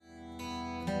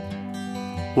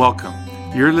Welcome.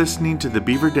 You're listening to the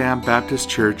Beaver Dam Baptist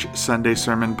Church Sunday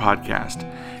Sermon Podcast.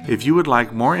 If you would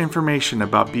like more information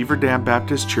about Beaver Dam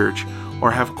Baptist Church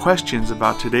or have questions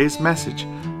about today's message,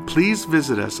 please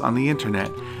visit us on the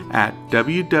internet at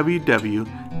www.bdbc.org.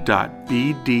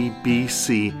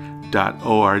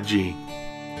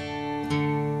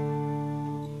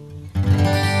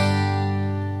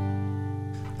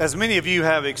 As many of you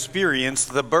have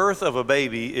experienced, the birth of a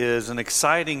baby is an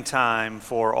exciting time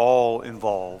for all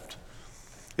involved.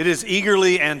 It is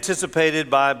eagerly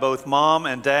anticipated by both mom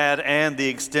and dad and the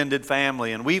extended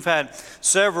family. And we've had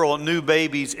several new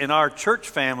babies in our church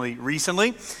family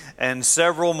recently, and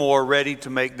several more ready to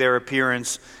make their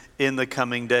appearance in the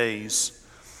coming days.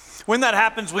 When that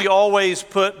happens, we always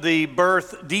put the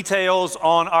birth details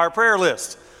on our prayer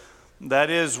list.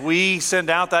 That is, we send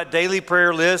out that daily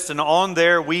prayer list, and on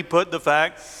there we put the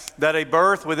fact that a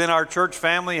birth within our church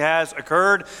family has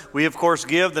occurred. We, of course,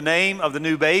 give the name of the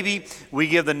new baby. We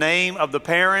give the name of the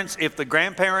parents. If the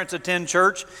grandparents attend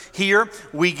church here,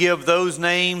 we give those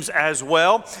names as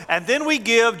well. And then we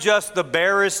give just the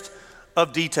barest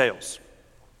of details.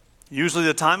 Usually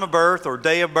the time of birth or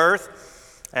day of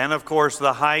birth, and, of course,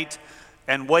 the height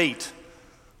and weight.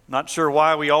 Not sure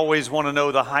why we always want to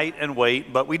know the height and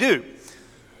weight, but we do.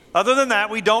 Other than that,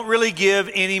 we don't really give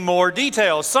any more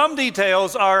details. Some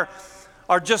details are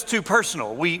just too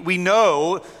personal. We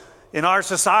know in our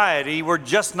society we're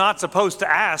just not supposed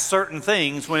to ask certain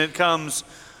things when it comes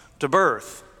to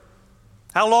birth.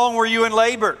 How long were you in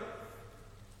labor?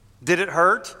 Did it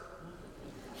hurt?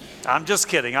 I'm just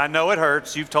kidding. I know it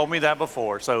hurts. You've told me that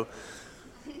before. So,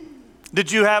 did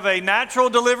you have a natural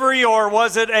delivery or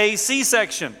was it a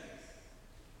C-section?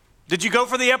 Did you go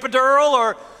for the epidural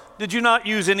or did you not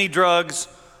use any drugs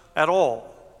at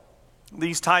all?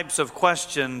 These types of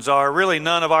questions are really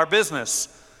none of our business.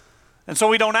 And so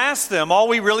we don't ask them. All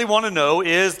we really want to know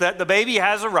is that the baby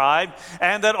has arrived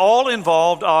and that all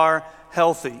involved are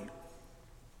healthy.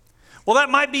 Well, that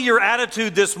might be your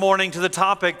attitude this morning to the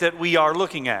topic that we are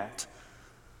looking at.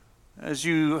 As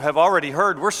you have already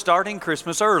heard, we're starting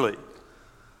Christmas early.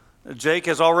 Jake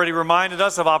has already reminded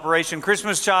us of Operation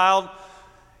Christmas Child.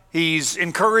 He's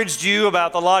encouraged you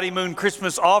about the Lottie Moon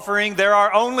Christmas offering. There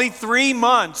are only 3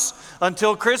 months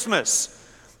until Christmas,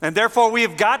 and therefore we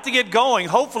have got to get going.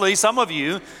 Hopefully some of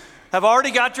you have already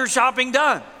got your shopping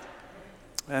done.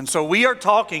 And so we are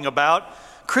talking about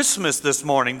Christmas this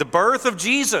morning, the birth of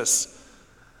Jesus,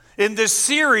 in this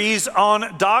series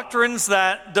on doctrines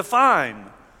that define.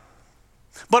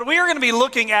 But we are going to be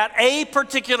looking at a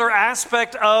particular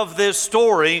aspect of this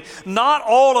story, not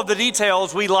all of the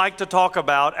details we like to talk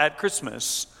about at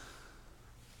Christmas.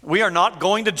 We are not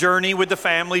going to journey with the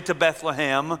family to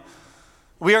Bethlehem.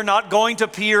 We are not going to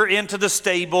peer into the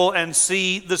stable and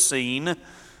see the scene.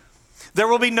 There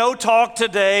will be no talk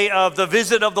today of the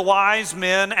visit of the wise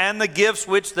men and the gifts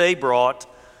which they brought.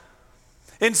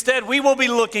 Instead, we will be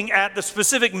looking at the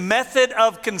specific method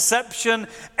of conception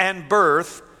and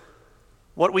birth,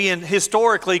 what we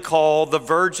historically call the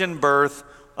virgin birth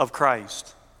of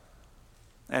Christ.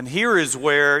 And here is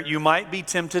where you might be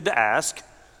tempted to ask,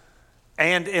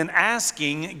 and in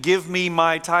asking, give me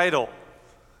my title.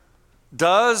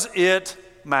 Does it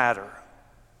matter?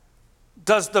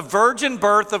 Does the virgin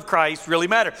birth of Christ really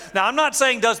matter? Now, I'm not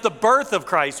saying does the birth of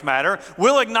Christ matter.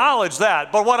 We'll acknowledge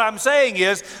that. But what I'm saying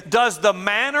is, does the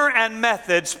manner and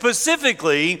method,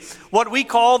 specifically what we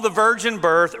call the virgin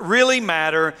birth, really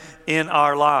matter in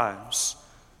our lives?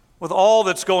 With all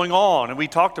that's going on, and we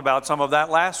talked about some of that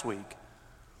last week.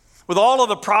 With all of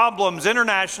the problems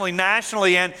internationally,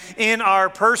 nationally, and in our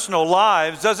personal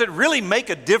lives, does it really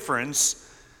make a difference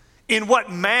in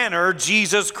what manner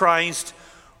Jesus Christ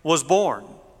was born?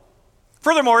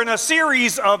 Furthermore, in a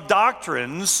series of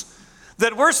doctrines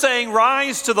that we're saying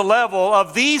rise to the level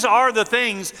of these are the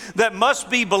things that must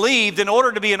be believed in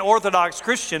order to be an Orthodox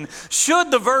Christian, should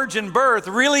the virgin birth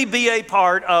really be a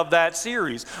part of that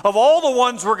series? Of all the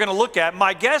ones we're going to look at,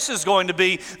 my guess is going to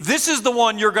be this is the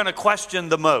one you're going to question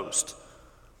the most.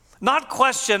 Not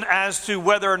question as to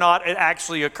whether or not it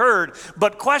actually occurred,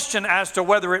 but question as to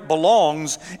whether it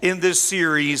belongs in this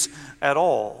series at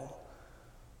all.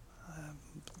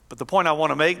 But the point I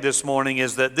want to make this morning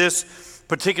is that this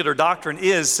particular doctrine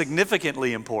is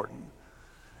significantly important.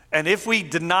 And if we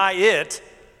deny it,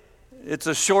 it's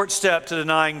a short step to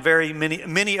denying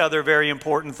many other very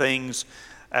important things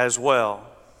as well.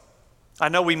 I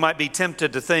know we might be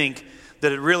tempted to think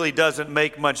that it really doesn't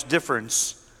make much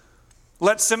difference.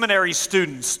 Let seminary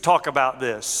students talk about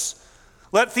this.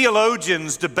 Let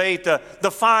theologians debate the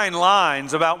fine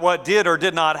lines about what did or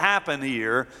did not happen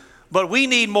here. But we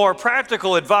need more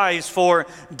practical advice for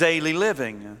daily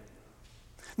living.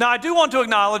 Now, I do want to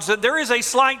acknowledge that there is a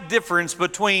slight difference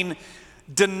between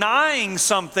denying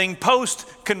something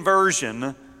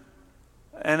post-conversion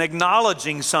and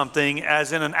acknowledging something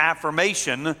as in an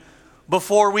affirmation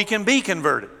before we can be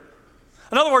converted.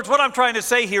 In other words, what I'm trying to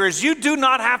say here is you do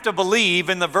not have to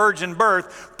believe in the virgin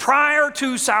birth prior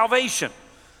to salvation.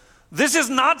 This is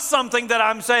not something that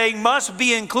I'm saying must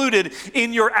be included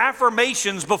in your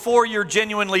affirmations before you're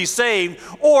genuinely saved,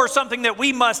 or something that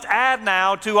we must add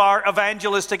now to our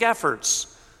evangelistic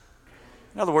efforts.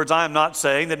 In other words, I am not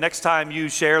saying that next time you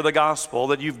share the gospel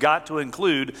that you've got to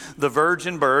include the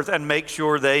virgin birth and make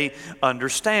sure they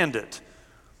understand it.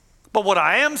 But what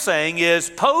I am saying is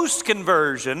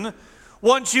post-conversion,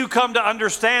 once you come to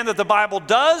understand that the Bible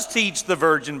does teach the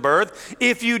virgin birth,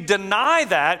 if you deny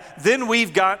that, then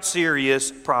we've got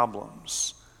serious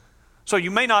problems. So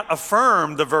you may not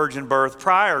affirm the virgin birth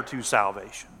prior to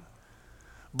salvation.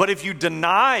 But if you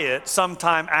deny it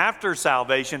sometime after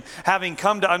salvation, having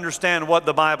come to understand what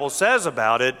the Bible says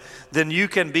about it, then you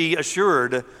can be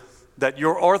assured that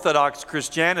your Orthodox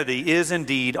Christianity is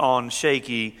indeed on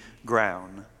shaky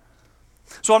ground.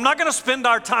 So I'm not going to spend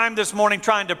our time this morning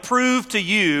trying to prove to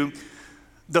you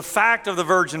the fact of the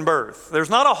virgin birth. There's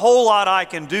not a whole lot I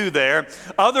can do there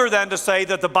other than to say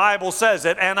that the Bible says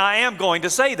it, and I am going to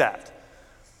say that.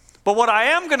 But what I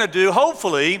am going to do,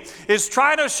 hopefully, is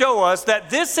try to show us that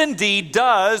this indeed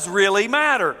does really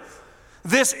matter.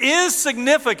 This is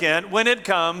significant when it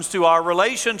comes to our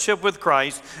relationship with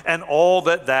Christ and all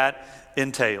that that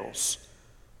entails.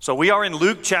 So we are in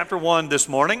Luke chapter 1 this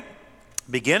morning,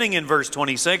 beginning in verse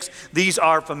 26. These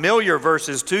are familiar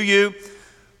verses to you,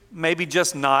 maybe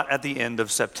just not at the end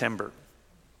of September.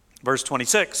 Verse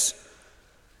 26,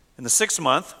 in the 6th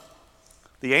month,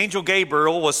 the angel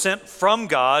Gabriel was sent from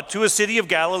God to a city of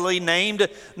Galilee named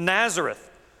Nazareth,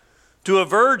 to a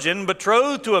virgin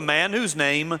betrothed to a man whose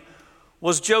name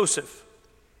was Joseph.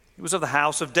 He was of the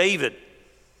house of David,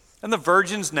 and the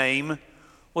virgin's name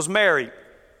was Mary.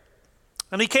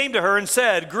 And he came to her and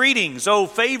said, "Greetings, O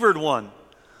favored one,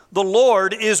 the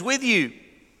Lord is with you."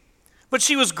 But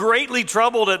she was greatly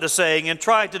troubled at the saying and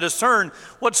tried to discern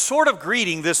what sort of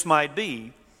greeting this might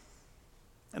be.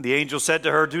 And the angel said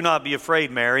to her, "Do not be afraid,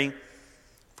 Mary,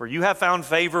 for you have found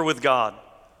favor with God.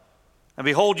 And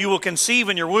behold, you will conceive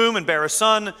in your womb and bear a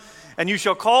son, and you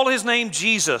shall call his name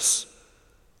Jesus.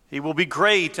 He will be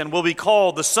great and will be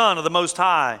called the Son of the Most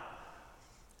High.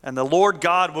 And the Lord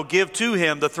God will give to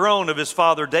him the throne of his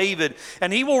father David,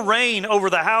 and he will reign over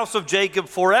the house of Jacob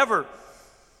forever,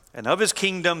 and of his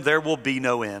kingdom there will be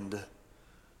no end."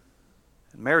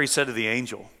 And Mary said to the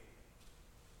angel,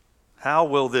 "How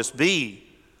will this be,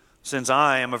 since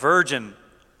I am a virgin?"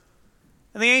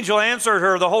 And the angel answered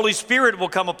her, "The Holy Spirit will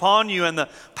come upon you, and the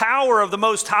power of the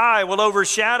Most High will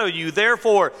overshadow you.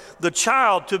 Therefore, the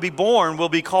child to be born will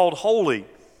be called Holy,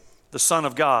 the Son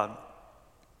of God.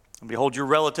 And behold, your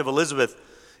relative Elizabeth,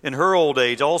 in her old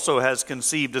age, also has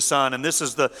conceived a son, and this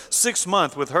is the 6th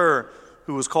month with her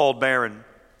who was called barren.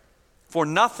 For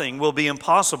nothing will be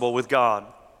impossible with God."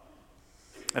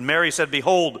 And Mary said,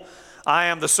 "Behold, I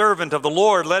am the servant of the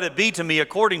Lord. Let it be to me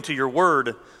according to your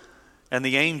word." And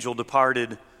the angel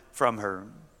departed from her.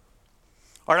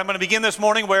 All right, I'm going to begin this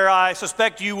morning where I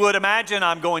suspect you would imagine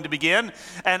I'm going to begin.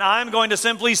 And I'm going to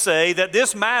simply say that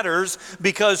this matters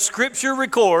because Scripture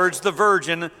records the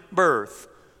virgin birth.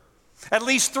 At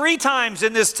least 3 times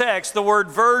in this text, the word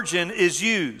virgin is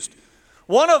used.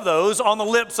 One of those on the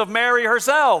lips of Mary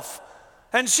herself.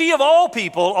 And she, of all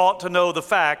people, ought to know the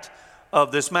fact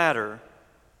of this matter.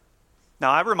 Now,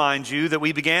 I remind you that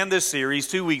we began this series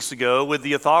 2 weeks ago with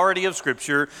the authority of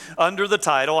Scripture under the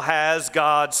title, Has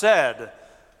God Said?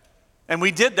 And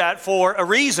we did that for a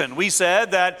reason. We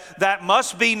said that that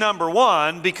must be number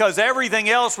one because everything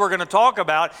else we're going to talk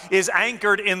about is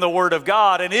anchored in the Word of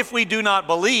God. And if we do not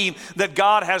believe that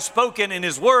God has spoken in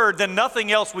His Word, then nothing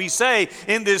else we say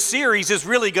in this series is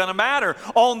really going to matter.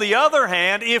 On the other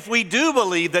hand, if we do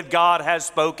believe that God has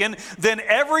spoken, then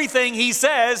everything He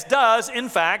says does in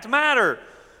fact matter.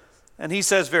 And He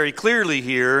says very clearly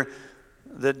here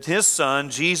that His Son,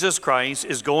 Jesus Christ,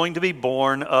 is going to be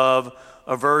born of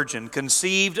a virgin,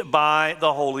 conceived by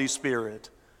the Holy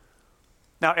Spirit.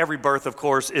 Now, every birth, of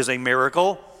course, is a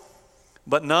miracle,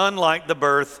 but none like the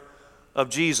birth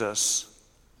of Jesus.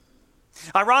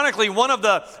 Ironically, one of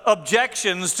the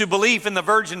objections to belief in the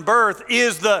virgin birth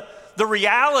is the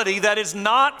reality that is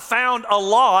not found a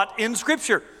lot in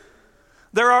Scripture.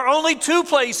 There are only 2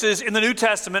 places in the New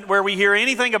Testament where we hear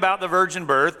anything about the virgin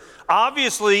birth.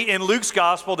 Obviously in Luke's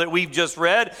gospel that we've just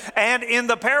read, and in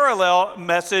the parallel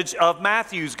message of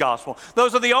Matthew's gospel.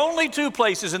 Those are the only 2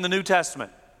 places in the New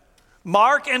Testament.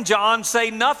 Mark and John say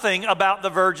nothing about the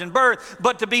virgin birth,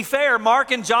 but to be fair,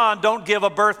 Mark and John don't give a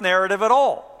birth narrative at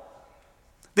all.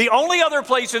 The only other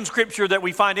place in Scripture that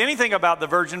we find anything about the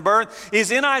virgin birth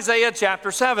is in Isaiah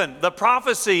chapter 7, the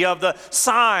prophecy of the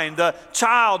sign, the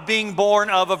child being born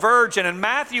of a virgin. And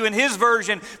Matthew in his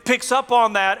version picks up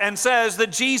on that and says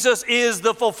that Jesus is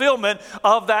the fulfillment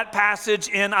of that passage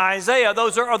in Isaiah.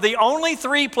 Those are the only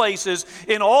three places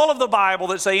in all of the Bible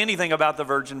that say anything about the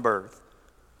virgin birth.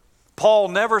 Paul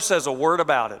never says a word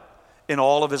about it in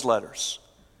all of his letters.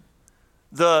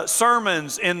 The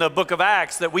sermons in the book of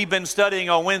Acts that we've been studying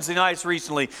on Wednesday nights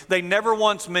recently, they never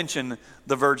once mention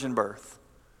the virgin birth.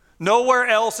 Nowhere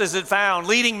else is it found,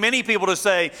 leading many people to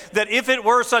say that if it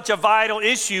were such a vital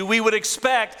issue, we would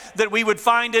expect that we would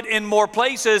find it in more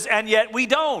places, and yet we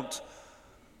don't.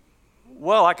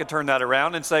 Well, I could turn that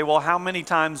around and say, well, how many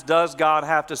times does God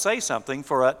have to say something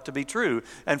for it to be true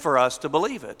and for us to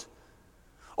believe it?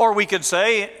 Or we could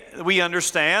say we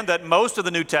understand that most of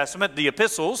the New Testament, the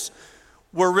epistles,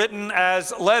 were written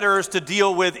as letters to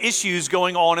deal with issues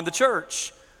going on in the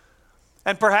church.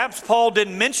 And perhaps Paul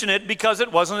didn't mention it because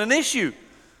it wasn't an issue,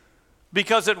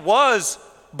 because it was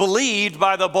believed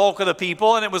by the bulk of the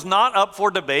people and it was not up for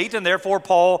debate, and therefore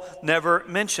Paul never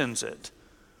mentions it.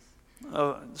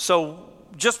 So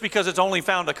just because it's only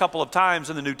found a couple of times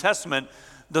in the New Testament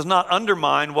does not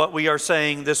undermine what we are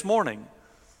saying this morning.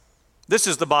 This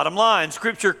is the bottom line.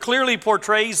 Scripture clearly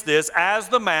portrays this as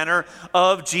the manner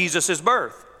of Jesus'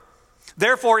 birth.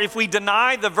 Therefore, if we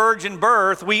deny the virgin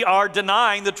birth, we are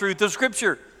denying the truth of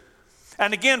Scripture.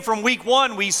 And again, from week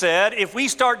one, we said, if we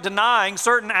start denying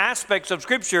certain aspects of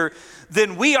Scripture,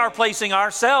 then we are placing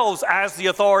ourselves as the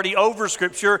authority over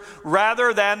Scripture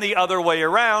rather than the other way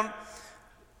around.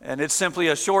 And it's simply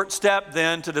a short step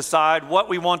then to decide what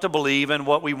we want to believe and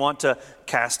what we want to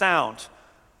cast out.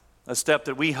 A step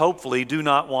that we hopefully do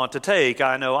not want to take.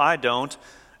 I know I don't,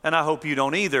 and I hope you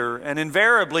don't either. And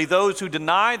invariably, those who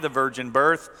deny the virgin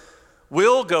birth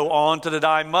will go on to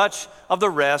deny much of the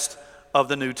rest of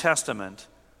the New Testament.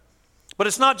 But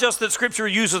it's not just that Scripture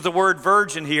uses the word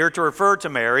virgin here to refer to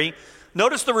Mary.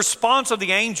 Notice the response of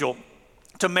the angel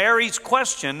to Mary's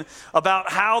question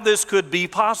about how this could be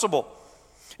possible.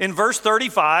 In verse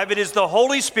 35, it is the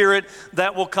Holy Spirit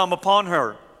that will come upon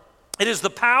her. It is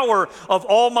the power of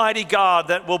Almighty God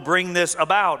that will bring this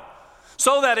about.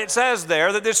 So that it says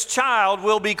there that this child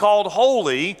will be called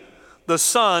Holy, the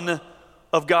Son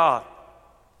of God.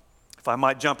 If I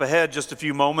might jump ahead just a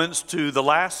few moments to the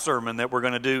last sermon that we're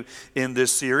going to do in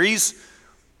this series,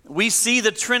 we see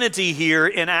the Trinity here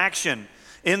in action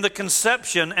in the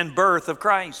conception and birth of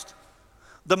Christ.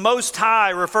 The Most High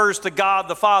refers to God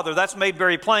the Father. That's made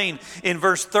very plain in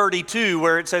verse 32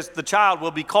 where it says the child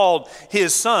will be called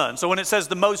His Son. So when it says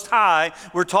the Most High,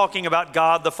 we're talking about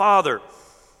God the Father.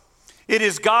 It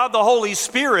is God the Holy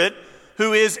Spirit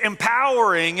who is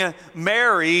empowering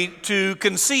Mary to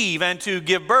conceive and to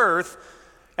give birth.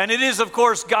 And it is, of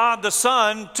course, God the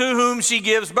Son to whom she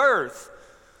gives birth.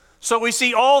 So we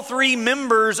see all three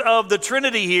members of the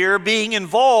Trinity here being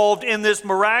involved in this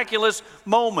miraculous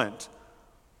moment.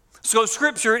 So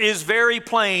Scripture is very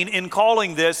plain in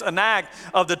calling this an act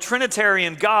of the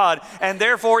Trinitarian God, and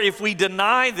therefore if we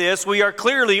deny this, we are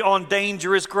clearly on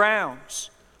dangerous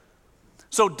grounds.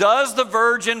 So does the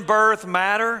virgin birth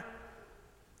matter?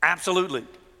 Absolutely.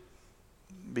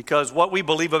 Because what we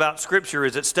believe about Scripture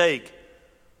is at stake.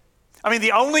 I mean,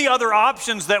 the only other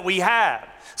options that we have,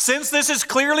 since this is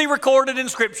clearly recorded in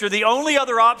Scripture, the only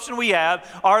other option we have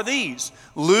are these.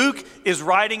 Luke is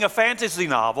writing a fantasy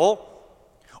novel,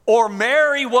 or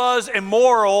Mary was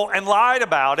immoral and lied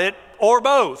about it, or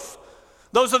both.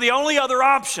 Those are the only other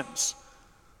options.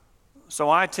 So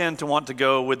I tend to want to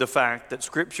go with the fact that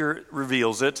Scripture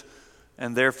reveals it,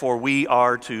 and therefore we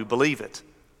are to believe it.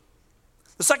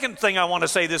 The second thing I want to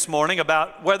say this morning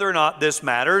about whether or not this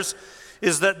matters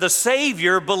is that the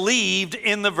Savior believed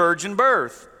in the virgin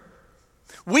birth.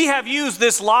 We have used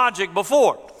this logic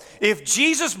before. If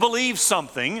Jesus believes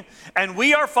something and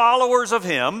we are followers of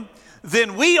Him,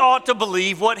 then we ought to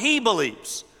believe what He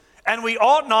believes. And we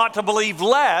ought not to believe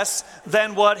less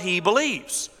than what He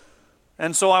believes.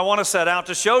 And so I want to set out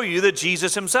to show you that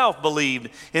Jesus Himself believed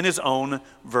in His own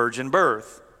virgin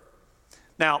birth.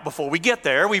 Now, before we get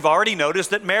there, we've already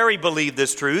noticed that Mary believed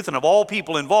this truth, and of all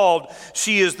people involved,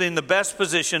 she is in the best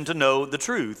position to know the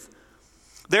truth.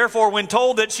 Therefore, when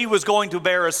told that she was going to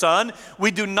bear a son,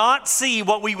 we do not see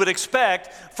what we would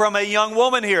expect from a young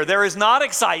woman here. There is not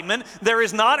excitement. There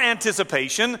is not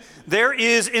anticipation. There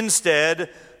is instead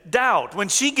doubt. When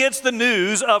she gets the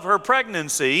news of her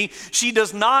pregnancy, she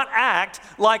does not act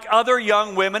like other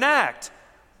young women act.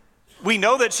 We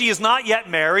know that she is not yet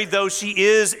married, though she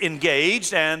is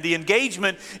engaged, and the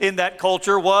engagement in that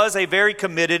culture was a very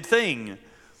committed thing.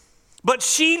 But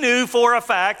she knew for a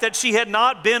fact that she had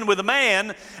not been with a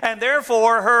man, and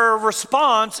therefore her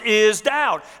response is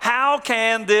doubt. How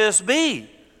can this be?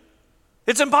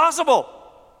 It's impossible.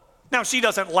 Now, she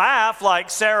doesn't laugh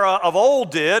like Sarah of old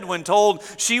did when told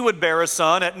she would bear a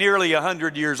son at nearly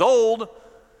 100 years old.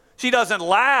 She doesn't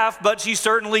laugh, but she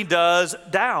certainly does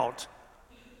doubt.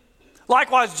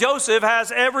 Likewise, Joseph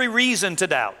has every reason to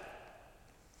doubt,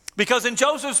 because in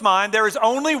Joseph's mind, there is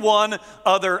only one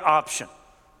other option.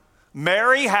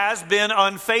 Mary has been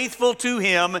unfaithful to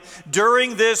him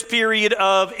during this period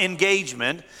of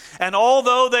engagement, and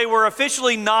although they were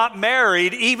officially not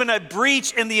married, even a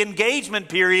breach in the engagement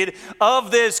period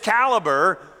of this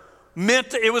caliber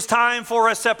meant it was time for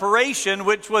a separation,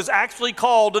 which was actually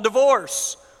called a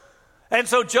divorce. And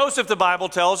so Joseph, the Bible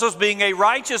tells us, being a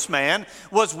righteous man,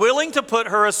 was willing to put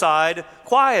her aside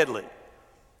quietly.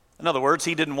 In other words,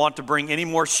 he didn't want to bring any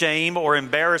more shame or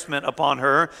embarrassment upon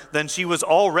her than she was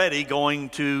already going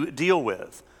to deal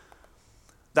with.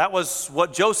 That was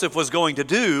what Joseph was going to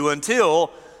do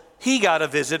until he got a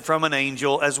visit from an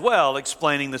angel as well,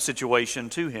 explaining the situation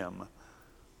to him.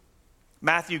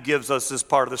 Matthew gives us this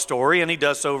part of the story, and he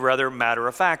does so rather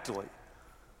matter-of-factly.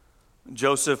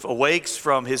 Joseph awakes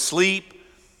from his sleep.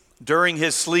 During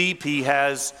his sleep, he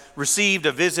has received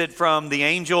a visit from the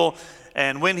angel,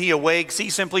 and when he awakes, he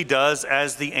simply does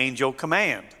as the angel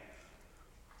command.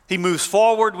 He moves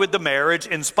forward with the marriage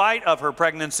in spite of her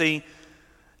pregnancy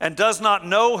and does not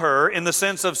know her in the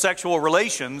sense of sexual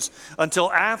relations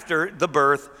until after the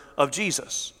birth of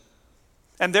Jesus.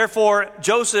 And therefore,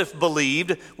 Joseph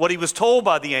believed what he was told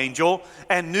by the angel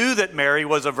and knew that Mary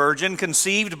was a virgin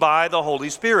conceived by the Holy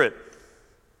Spirit.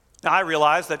 Now, I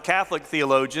realize that Catholic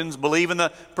theologians believe in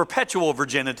the perpetual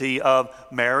virginity of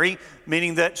Mary,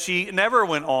 meaning that she never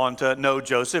went on to know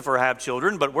Joseph or have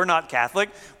children, but we're not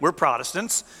Catholic, we're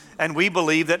Protestants, and we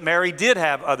believe that Mary did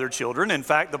have other children. In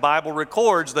fact, the Bible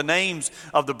records the names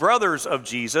of the brothers of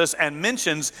Jesus and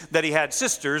mentions that he had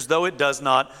sisters, though it does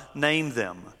not name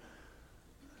them.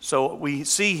 So we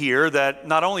see here that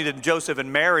not only did Joseph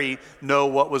and Mary know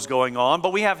what was going on,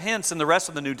 but we have hints in the rest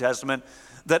of the New Testament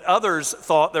that others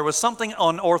thought there was something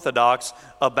unorthodox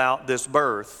about this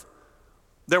birth.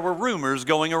 There were rumors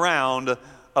going around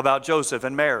about Joseph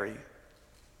and Mary.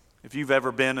 If you've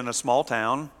ever been in a small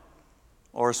town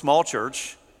or a small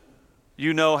church,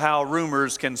 you know how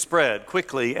rumors can spread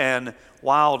quickly and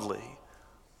wildly.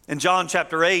 In John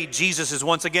chapter 8, Jesus is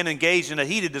once again engaged in a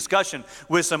heated discussion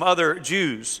with some other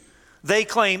Jews. They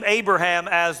claim Abraham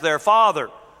as their father,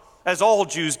 as all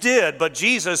Jews did, but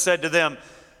Jesus said to them,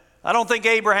 I don't think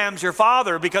Abraham's your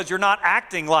father because you're not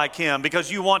acting like him,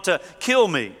 because you want to kill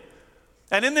me.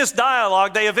 And in this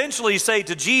dialogue, they eventually say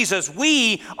to Jesus,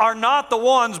 we are not the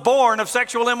ones born of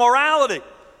sexual immorality.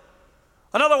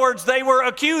 In other words, they were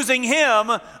accusing him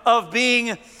of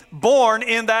being born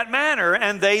in that manner,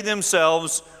 and they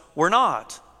themselves were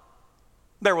not.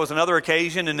 There was another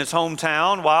occasion in his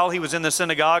hometown while he was in the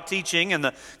synagogue teaching, and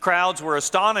the crowds were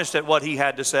astonished at what he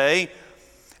had to say.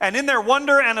 And in their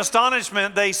wonder and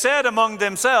astonishment, they said among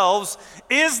themselves,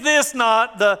 is this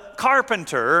not the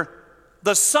carpenter,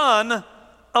 the son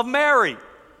of Mary?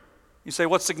 You say,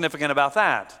 what's significant about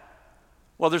that?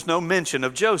 Well, there's no mention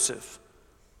of Joseph.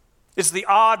 It's the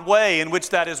odd way in which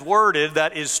that is worded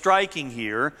that is striking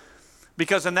here,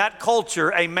 because in that culture,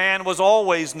 a man was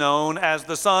always known as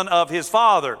the son of his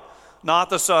father, not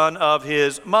the son of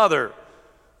his mother.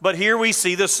 But here we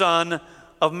see the son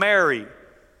of Mary.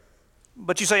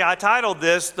 But you say, I titled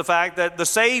this the fact that the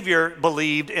Savior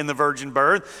believed in the virgin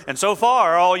birth, and so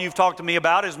far all you've talked to me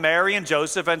about is Mary and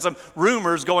Joseph and some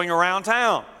rumors going around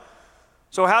town.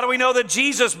 So how do we know that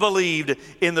Jesus believed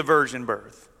in the virgin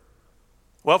birth?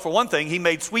 Well, for one thing, he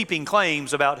made sweeping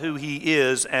claims about who he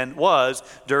is and was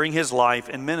during his life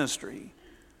and ministry.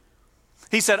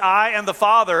 He said, I and the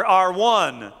Father are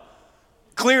one,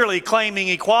 clearly claiming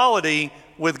equality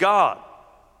with God.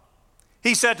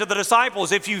 He said to the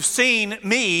disciples, if you've seen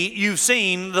me, you've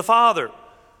seen the Father.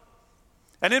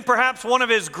 And in perhaps one of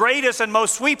his greatest and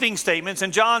most sweeping statements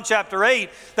in John chapter 8,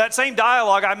 that same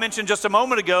dialogue I mentioned just a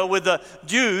moment ago with the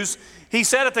Jews, he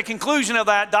said at the conclusion of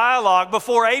that dialogue,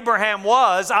 before Abraham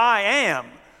was, I am.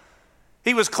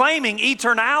 He was claiming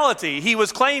eternality. He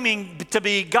was claiming to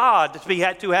be God,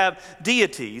 to have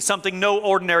deity, something no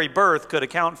ordinary birth could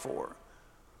account for.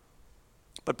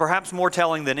 But perhaps more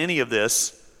telling than any of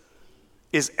this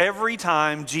is every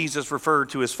time Jesus referred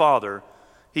to his Father,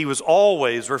 he was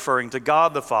always referring to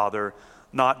God the Father,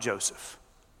 not Joseph.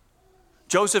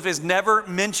 Joseph is never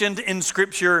mentioned in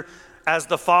Scripture as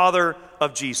the father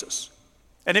of Jesus.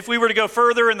 And if we were to go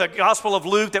further in the Gospel of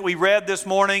Luke that we read this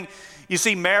morning, you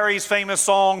see Mary's famous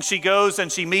song. She goes and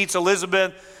she meets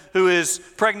Elizabeth, who is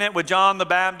pregnant with John the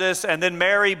Baptist, and then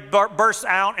Mary bursts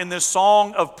out in this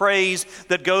song of praise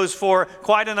that goes for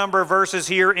quite a number of verses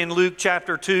here in Luke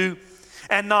chapter 2.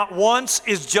 And not once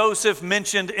is Joseph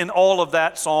mentioned in all of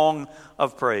that song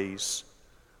of praise.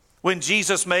 When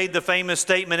Jesus made the famous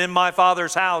statement, "In my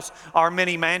Father's house are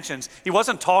many mansions," he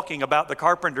wasn't talking about the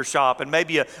carpenter shop and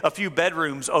maybe a few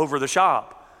bedrooms over the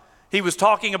shop. He was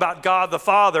talking about God the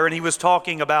Father, and he was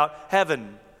talking about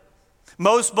heaven.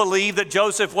 Most believe that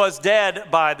Joseph was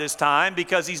dead by this time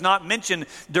because he's not mentioned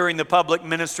during the public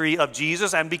ministry of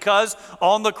Jesus, and because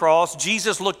on the cross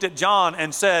Jesus looked at John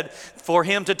and said for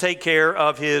him to take care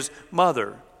of his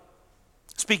mother.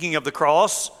 Speaking of the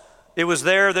cross, it was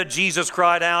there that Jesus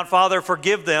cried out, "Father,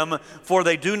 forgive them, for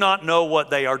they do not know what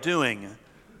they are doing."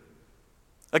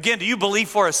 Again, do you believe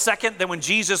for a second that when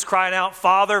Jesus cried out,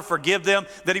 "Father, forgive them,"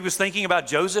 that he was thinking about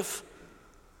Joseph?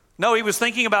 No, he was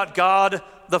thinking about God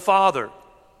the Father.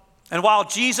 And while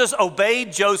Jesus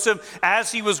obeyed Joseph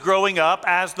as he was growing up,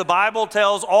 as the Bible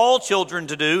tells all children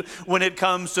to do when it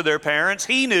comes to their parents,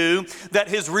 he knew that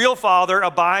his real father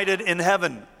abided in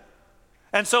heaven.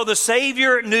 And so the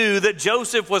Savior knew that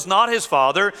Joseph was not his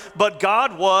father, but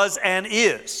God was and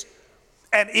is.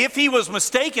 And if he was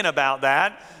mistaken about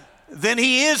that, then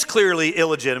he is clearly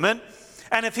illegitimate.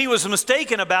 And if he was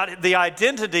mistaken about the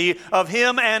identity of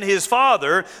him and his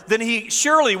father, then he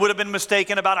surely would have been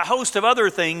mistaken about a host of other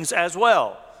things as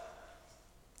well,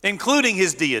 including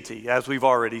his deity, as we've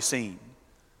already seen,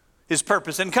 his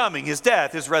purpose in coming, his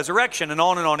death, his resurrection, and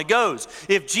on it goes.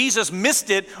 If Jesus missed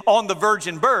it on the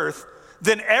virgin birth,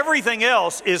 then everything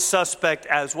else is suspect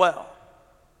as well.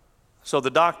 So the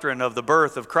doctrine of the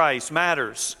birth of Christ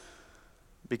matters,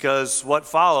 because what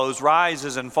follows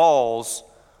rises and falls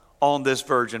on this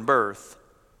virgin birth.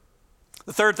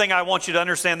 The third thing I want you to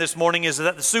understand this morning is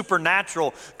that the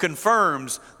supernatural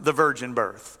confirms the virgin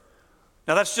birth.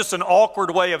 Now that's just an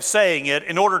awkward way of saying it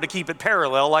in order to keep it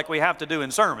parallel like we have to do in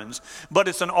sermons, but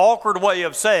it's an awkward way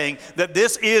of saying that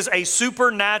this is a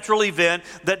supernatural event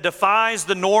that defies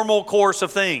the normal course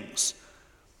of things.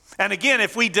 And again,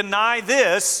 if we deny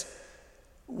this,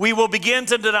 we will begin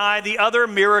to deny the other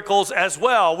miracles as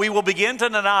well. We will begin to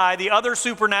deny the other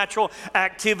supernatural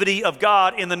activity of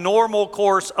God in the normal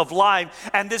course of life.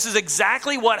 And this is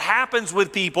exactly what happens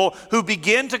with people who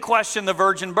begin to question the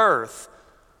virgin birth.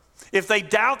 If they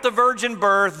doubt the virgin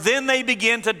birth, then they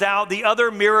begin to doubt the other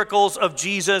miracles of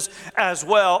Jesus as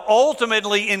well,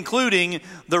 ultimately including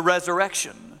the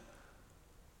resurrection.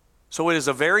 So it is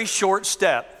a very short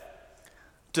step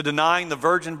to denying the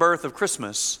virgin birth of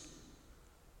Christmas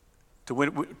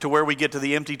to where we get to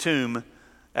the empty tomb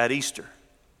at Easter.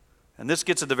 And this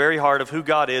gets at the very heart of who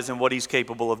God is and what he's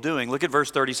capable of doing. Look at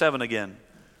verse 37 again.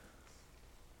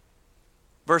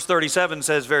 Verse 37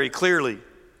 says very clearly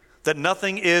that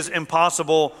nothing is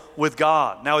impossible with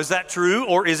God. Now, is that true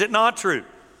or is it not true?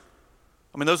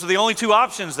 I mean, those are the only two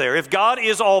options there. If God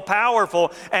is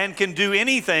all-powerful and can do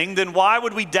anything, then why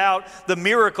would we doubt the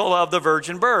miracle of the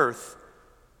virgin birth?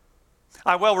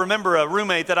 I well remember a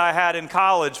roommate that I had in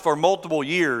college for multiple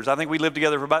years. I think we lived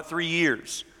together for about 3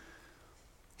 years.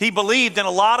 He believed in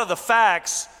a lot of the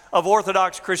facts of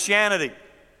Orthodox Christianity.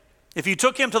 If you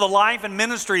took him to the life and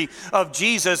ministry of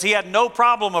Jesus, he had no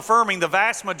problem affirming the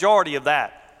vast majority of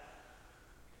that.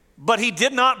 But he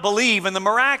did not believe in the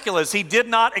miraculous. He did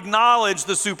not acknowledge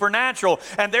the supernatural.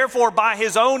 And therefore, by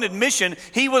his own admission,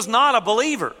 he was not a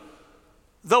believer.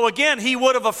 Though again, he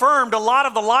would have affirmed a lot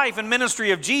of the life and ministry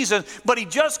of Jesus, but he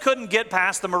just couldn't get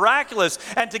past the miraculous.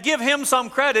 And to give him some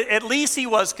credit, at least he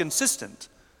was consistent.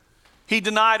 He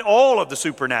denied all of the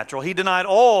supernatural. He denied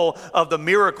all of the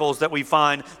miracles that we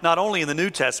find not only in the New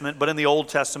Testament, but in the Old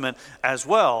Testament as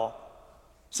well.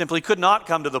 Simply could not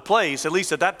come to the place, at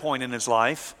least at that point in his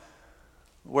life,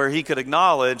 where he could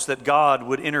acknowledge that God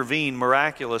would intervene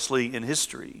miraculously in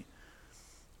history.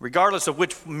 Regardless of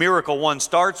which miracle one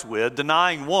starts with,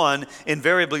 denying one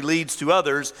invariably leads to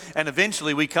others, and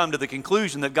eventually we come to the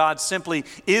conclusion that God simply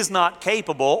is not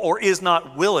capable or is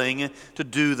not willing to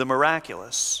do the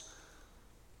miraculous.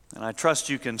 And I trust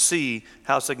you can see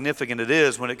how significant it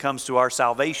is when it comes to our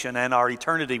salvation and our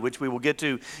eternity, which we will get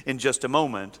to in just a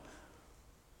moment.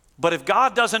 But if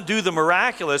God doesn't do the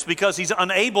miraculous because he's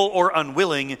unable or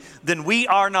unwilling, then we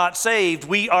are not saved.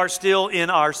 We are still in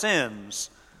our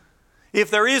sins. If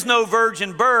there is no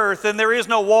virgin birth, then there is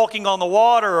no walking on the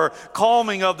water or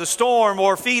calming of the storm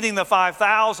or feeding the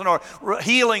 5,000 or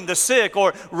healing the sick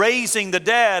or raising the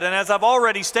dead. And as I've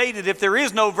already stated, if there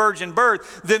is no virgin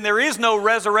birth, then there is no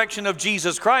resurrection of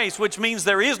Jesus Christ, which means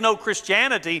there is no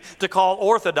Christianity to call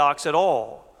orthodox at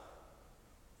all.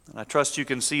 And I trust you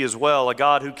can see as well, a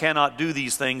God who cannot do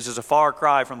these things is a far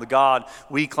cry from the God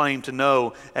we claim to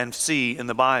know and see in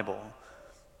the Bible.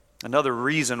 Another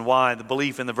reason why the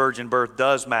belief in the virgin birth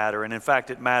does matter, and in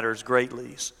fact it matters greatly.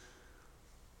 In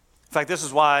fact, this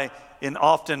is why in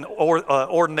often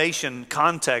ordination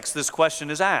context this question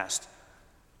is asked.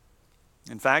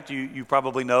 In fact, you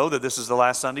probably know that this is the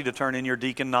last Sunday to turn in your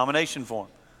deacon nomination form.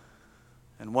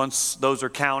 And once those are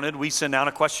counted, we send out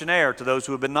a questionnaire to those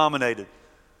who have been nominated.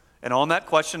 And on that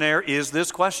questionnaire is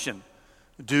this question: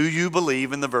 do you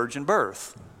believe in the virgin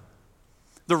birth?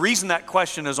 The reason that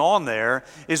question is on there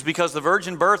is because the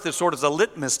virgin birth is sort of the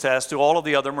litmus test to all of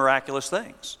the other miraculous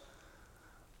things.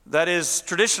 That is,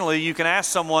 traditionally, you can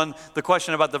ask someone the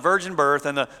question about the virgin birth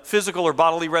and the physical or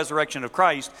bodily resurrection of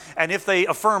Christ, and if they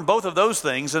affirm both of those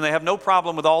things, then they have no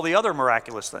problem with all the other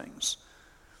miraculous things.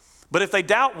 But if they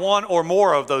doubt one or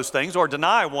more of those things, or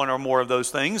deny one or more of those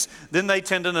things, then they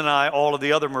tend to deny all of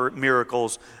the other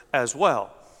miracles as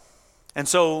well. And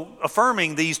so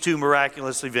affirming these two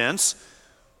miraculous events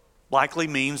likely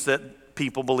means that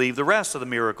people believe the rest of the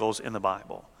miracles in the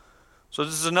Bible. So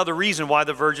this is another reason why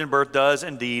the virgin birth does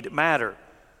indeed matter.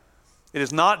 It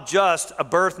is not just a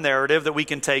birth narrative that we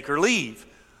can take or leave.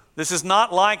 This is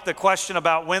not like the question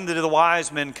about when did the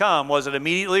wise men come. Was it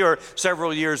immediately or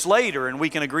several years later? And we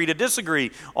can agree to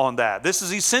disagree on that. This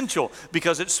is essential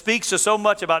because it speaks to so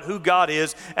much about who God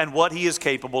is and what He is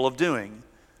capable of doing.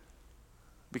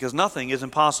 Because nothing is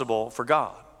impossible for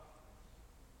God.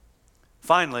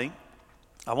 Finally,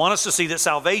 I want us to see that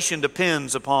salvation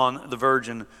depends upon the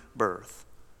virgin birth.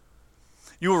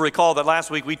 You will recall that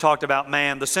last week we talked about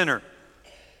man, the sinner.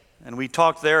 And we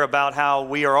talked there about how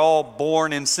we are all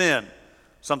born in sin,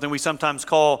 something we sometimes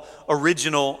call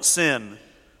original sin.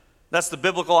 That's the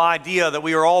biblical idea that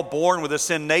we are all born with a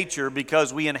sin nature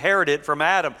because we inherit it from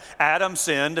Adam. Adam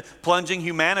sinned, plunging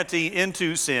humanity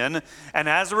into sin. And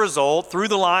as a result, through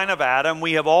the line of Adam,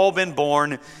 we have all been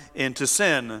born into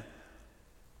sin.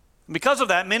 Because of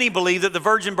that, many believe that the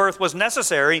virgin birth was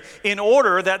necessary in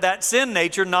order that that sin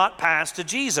nature not pass to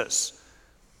Jesus.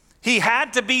 He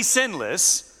had to be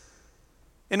sinless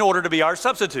in order to be our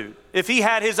substitute. If He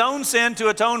had His own sin to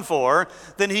atone for,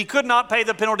 then He could not pay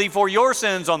the penalty for your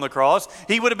sins on the cross.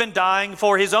 He would have been dying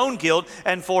for His own guilt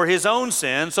and for His own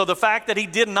sin. So the fact that He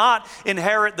did not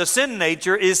inherit the sin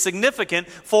nature is significant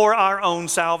for our own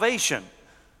salvation.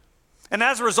 And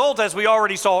as a result, as we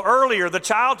already saw earlier, the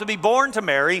child to be born to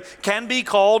Mary can be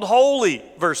called holy,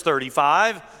 verse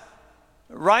 35.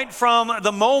 Right from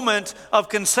the moment of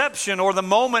conception or the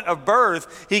moment of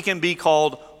birth, he can be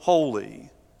called holy.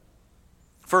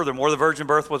 Furthermore, the virgin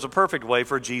birth was a perfect way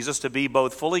for Jesus to be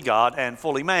both fully God and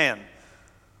fully man.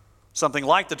 Something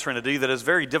like the Trinity that is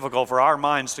very difficult for our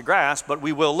minds to grasp, but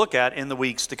we will look at in the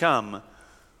weeks to come.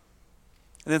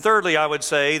 And then thirdly, I would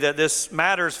say that this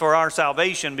matters for our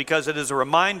salvation because it is a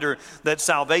reminder that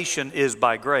salvation is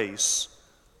by grace.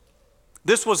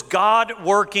 This was God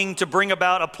working to bring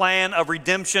about a plan of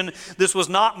redemption. This was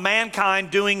not mankind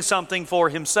doing something for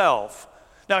himself.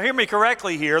 Now hear me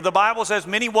correctly here. The Bible says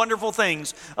many wonderful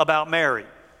things about Mary.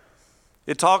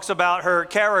 It talks about her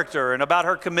character and about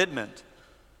her commitment,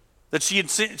 that she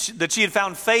had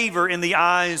found favor in the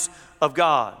eyes of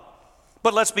God.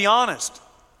 But let's be honest.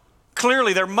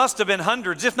 Clearly, there must have been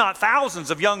hundreds, if not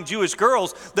thousands, of young Jewish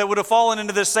girls that would have fallen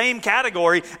into the same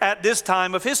category at this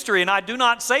time of history. And I do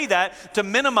not say that to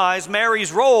minimize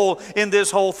Mary's role in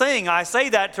this whole thing. I say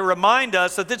that to remind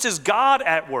us that this is God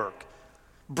at work,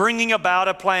 bringing about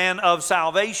a plan of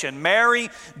salvation. Mary,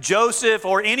 Joseph,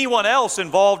 or anyone else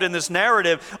involved in this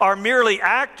narrative are merely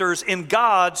actors in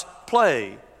God's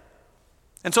play.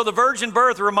 And so the virgin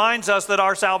birth reminds us that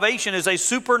our salvation is a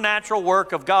supernatural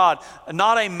work of God,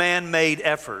 not a man-made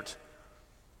effort.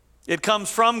 It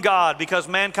comes from God because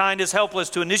mankind is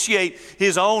helpless to initiate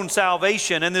his own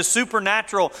salvation. And this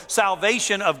supernatural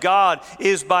salvation of God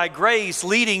is by grace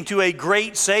leading to a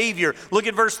great Savior. Look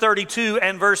at verse 32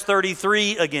 and verse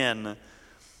 33 again.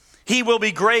 He will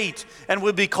be great and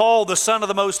will be called the Son of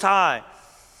the Most High.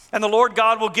 And the Lord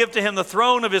God will give to him the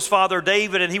throne of his father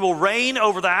David, and he will reign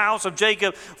over the house of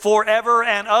Jacob forever,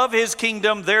 and of his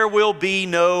kingdom there will be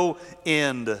no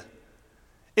end.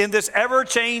 In this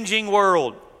ever-changing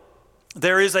world,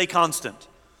 there is a constant,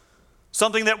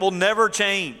 something that will never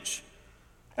change.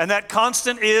 And that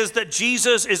constant is that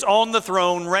Jesus is on the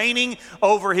throne, reigning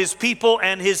over his people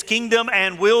and his kingdom,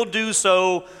 and will do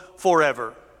so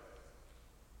forever.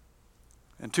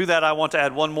 And to that, I want to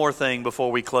add one more thing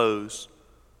before we close.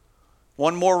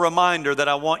 One more reminder that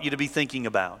I want you to be thinking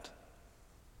about.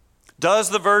 Does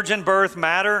the virgin birth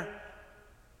matter?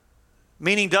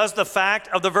 Meaning, does the fact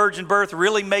of the virgin birth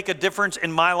really make a difference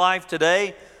in my life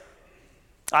today?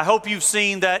 I hope you've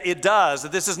seen that it does,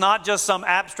 that this is not just some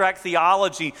abstract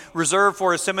theology reserved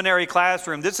for a seminary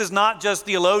classroom. This is not just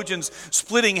theologians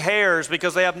splitting hairs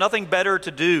because they have nothing better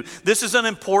to do. This is an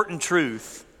important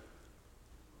truth.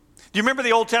 Do you remember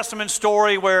the Old Testament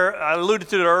story where, I alluded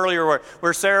to it earlier,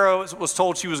 where Sarah was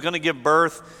told she was going to give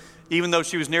birth even though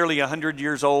she was nearly 100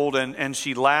 years old, and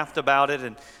she laughed about it?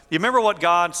 And you remember what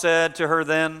God said to her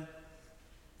then?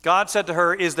 God said to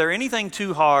her, "Is there anything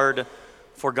too hard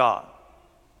for God?"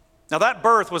 Now that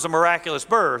birth was a miraculous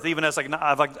birth, even as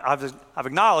I've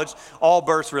acknowledged all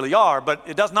births really are, but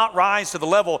it does not rise to the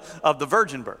level of the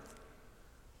virgin birth.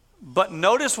 But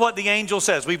notice what the angel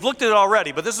says. We've looked at it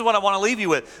already, but this is what I want to leave you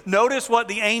with. Notice what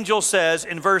the angel says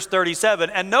in verse 37,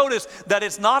 and notice that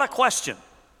it's not a question.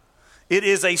 It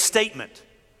is a statement.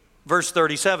 Verse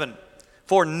 37,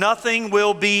 "For nothing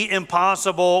will be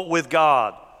impossible with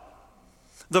God."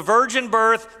 The virgin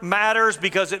birth matters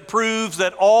because it proves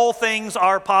that all things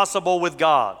are possible with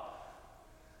God.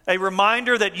 A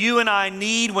reminder that you and I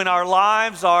need when our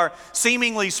lives are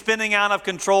seemingly spinning out of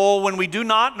control, when we do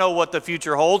not know what the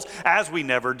future holds, as we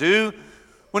never do,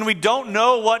 when we don't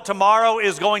know what tomorrow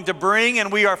is going to bring,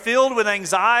 and we are filled with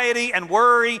anxiety and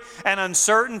worry and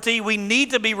uncertainty. We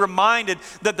need to be reminded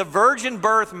that the virgin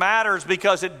birth matters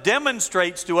because it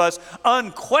demonstrates to us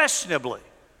unquestionably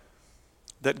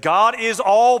that God is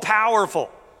all-powerful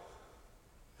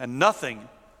and nothing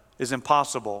is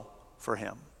impossible for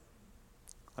him.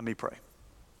 Let me pray.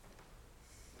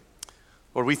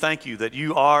 Lord, we thank you that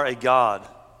you are a God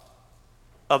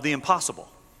of the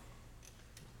impossible.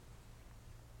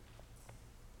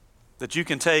 That you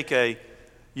can take a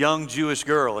young Jewish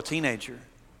girl, a teenager,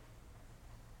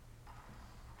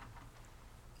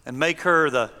 and make her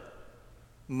the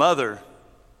mother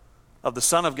of the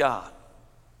Son of God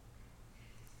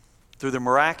through the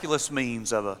miraculous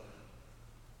means of a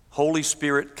Holy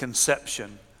Spirit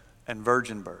conception and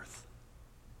virgin birth.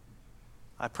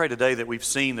 I pray today that we've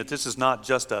seen that this is not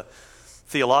just a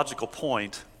theological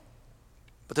point,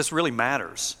 but this really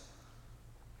matters.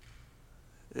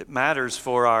 It matters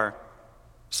for our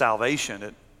salvation.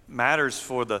 It matters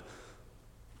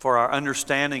for our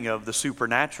understanding of the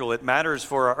supernatural. It matters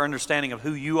for our understanding of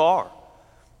who you are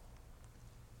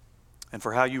and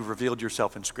for how you've revealed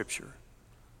yourself in Scripture.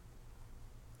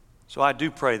 So I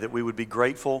do pray that we would be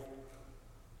grateful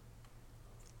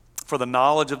for the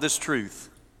knowledge of this truth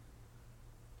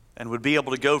and would be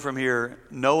able to go from here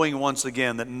knowing once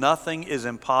again that nothing is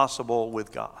impossible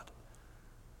with God.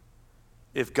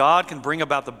 If God can bring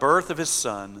about the birth of his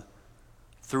Son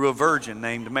through a virgin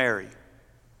named Mary,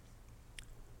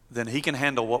 then he can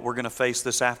handle what we're going to face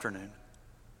this afternoon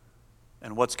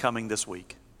and what's coming this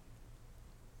week.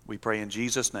 We pray in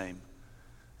Jesus' name,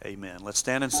 amen. Let's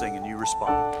stand and sing and you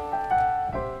respond.